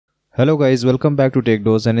Hello guys, welcome back to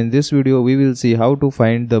Techdose, and in this video we will see how to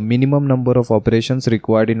find the minimum number of operations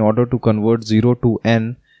required in order to convert 0 to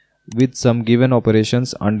n with some given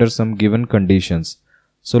operations under some given conditions.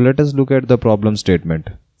 So let us look at the problem statement.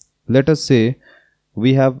 Let us say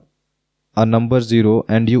we have a number 0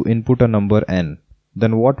 and you input a number n.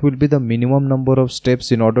 Then what will be the minimum number of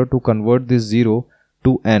steps in order to convert this 0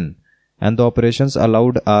 to n? And the operations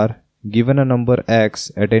allowed are, given a number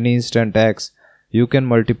x at any instant x, you can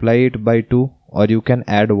multiply it by 2 or you can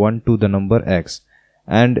add 1 to the number x,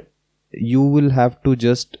 and you will have to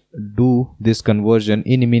just do this conversion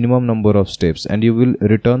in a minimum number of steps and you will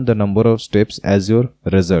return the number of steps as your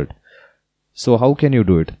result. So how can you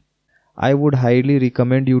do it? I would highly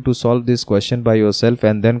recommend you to solve this question by yourself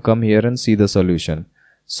and then come here and see the solution.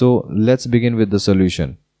 So let's begin with the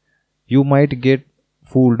solution. You might get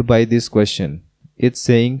fooled by this question. It's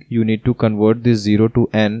saying you need to convert this 0 to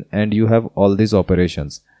n and you have all these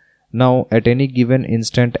operations. Now at any given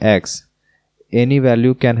instant x, any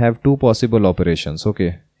value can have two possible operations.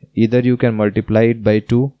 Okay, either you can multiply it by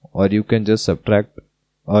 2 or you can just subtract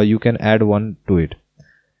or you can add 1 to it.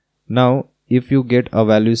 Now if you get a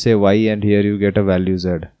value say y and here you get a value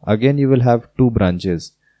z, again you will have two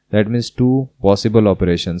branches. That means two possible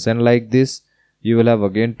operations, and like this you will have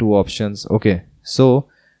again two options. Okay, so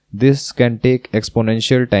this can take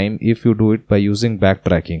exponential time if you do it by using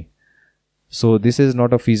backtracking. So this is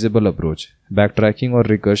not a feasible approach. Backtracking or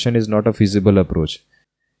recursion is not a feasible approach.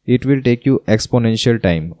 It will take you exponential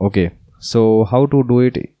time. Okay, so how to do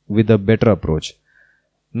it with a better approach?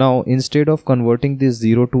 Now instead of converting this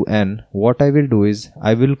 0 to n, what I will do is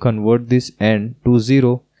I will convert this n to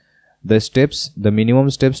 0. The minimum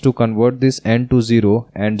steps to convert this n to 0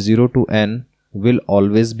 and 0 to n will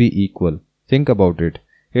always be equal. Think about it.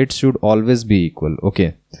 It should always be equal.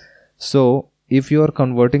 Okay, so if you are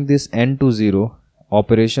converting this n to 0,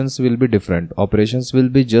 operations will be different. Operations will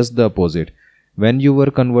be just the opposite. When you were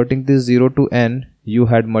converting this 0 to n, you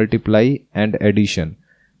had multiply and addition.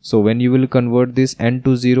 So when you will convert this n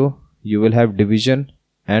to 0, you will have division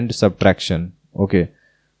and subtraction. Okay,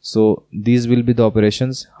 so these will be the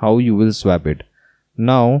operations how you will swap it.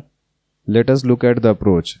 Now let us look at the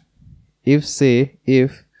approach.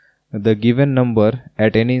 If the given number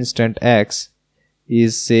at any instant x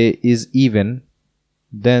is even,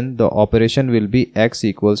 then the operation will be x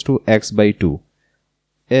equals to x by 2.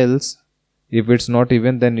 Else if it's not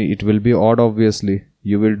even, then it will be odd. Obviously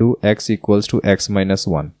you will do x equals to x minus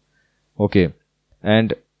 1. Okay,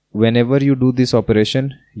 and whenever you do this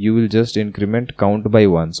operation you will just increment count by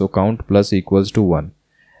 1. So count plus equals to 1.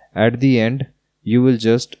 At the end you will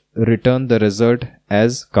just return the result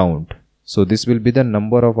as count. So this will be the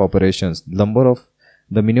number of operations, the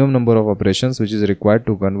minimum number of operations which is required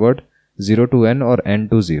to convert 0 to n or n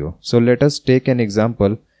to 0. So let us take an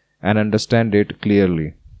example and understand it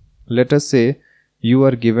clearly. Let us say you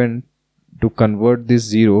are given to convert this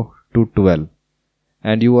 0 to 12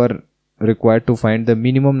 and you are required to find the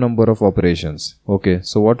minimum number of operations. Okay,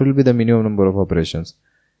 so what will be the minimum number of operations?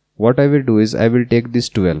 What I will do is I will take this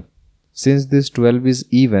 12. Since this 12 is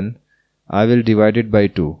even, I will divide it by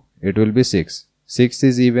 2. It will be 6. 6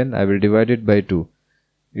 is even, I will divide it by 2.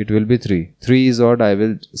 It will be 3. 3 is odd, I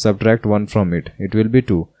will subtract 1 from it. It will be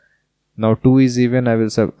 2. Now 2 is even, I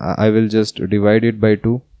will just divide it by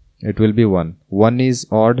 2. It will be 1. 1 is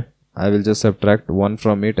odd, I will just subtract 1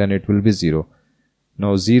 from it and it will be 0.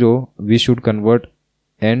 Now 0, we should convert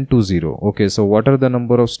n to 0. Okay, so what are the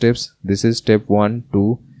number of steps? This is step 1,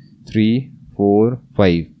 2, 3, 4,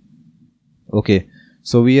 5. Okay,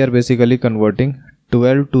 so we are basically converting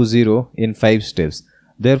 12 to 0 in 5 steps.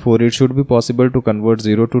 Therefore, it should be possible to convert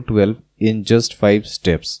 0 to 12 in just 5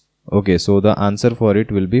 steps. Okay, so the answer for it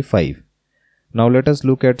will be 5. Now let us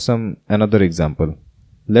look at another example.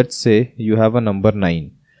 Let's say you have a number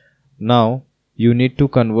 9. Now you need to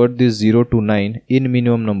convert this 0 to 9 in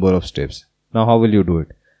minimum number of steps. Now how will you do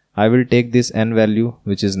it? I will take this n value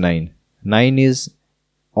which is 9. 9 is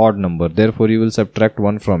odd number, therefore you will subtract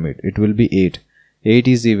 1 from it. It will be 8. 8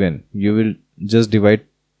 is even, you will just divide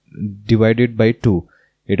it by 2.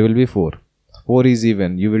 It will be 4. 4 is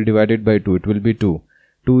even, you will divide it by 2. It will be 2.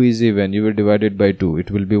 2 is even, you will divide it by 2.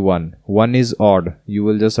 It will be 1. 1 is odd, you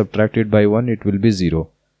will just subtract it by 1. It will be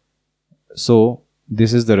 0. So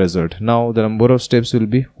this is the result. Now the number of steps will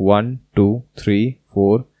be 1, 2, 3,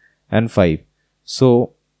 4 and 5.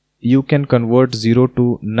 So you can convert 0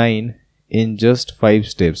 to 9 in just 5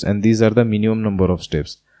 steps, and these are the minimum number of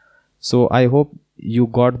steps. So I hope you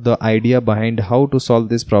got the idea behind how to solve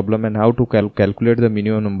this problem and how to calculate the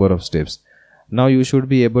minimum number of steps. Now you should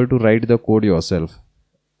be able to write the code yourself.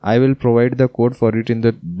 I will provide the code for it in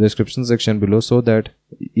the description section below, so that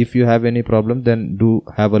if you have any problem then do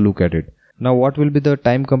have a look at it. Now what will be the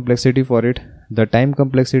time complexity for it? The time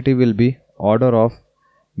complexity will be order of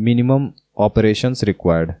minimum operations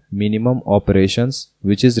required, minimum operations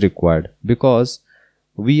which is required, because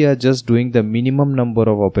we are just doing the minimum number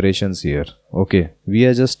of operations here. Okay, we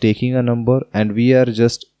are just taking a number and we are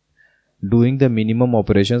just doing the minimum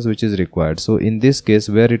operations which is required. So in this case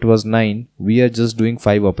where it was 9, we are just doing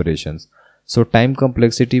 5 operations. So time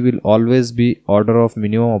complexity will always be order of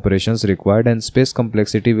minimum operations required, and space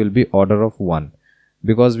complexity will be order of 1,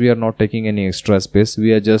 because we are not taking any extra space,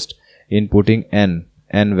 we are just inputting n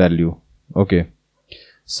value. Okay,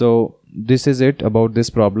 so this is it about this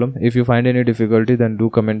problem. If you find any difficulty then do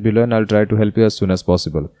comment below and I'll try to help you as soon as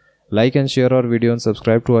possible. Like and share our video and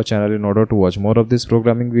subscribe to our channel in order to watch more of these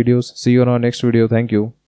programming videos. See you on our next video. Thank you.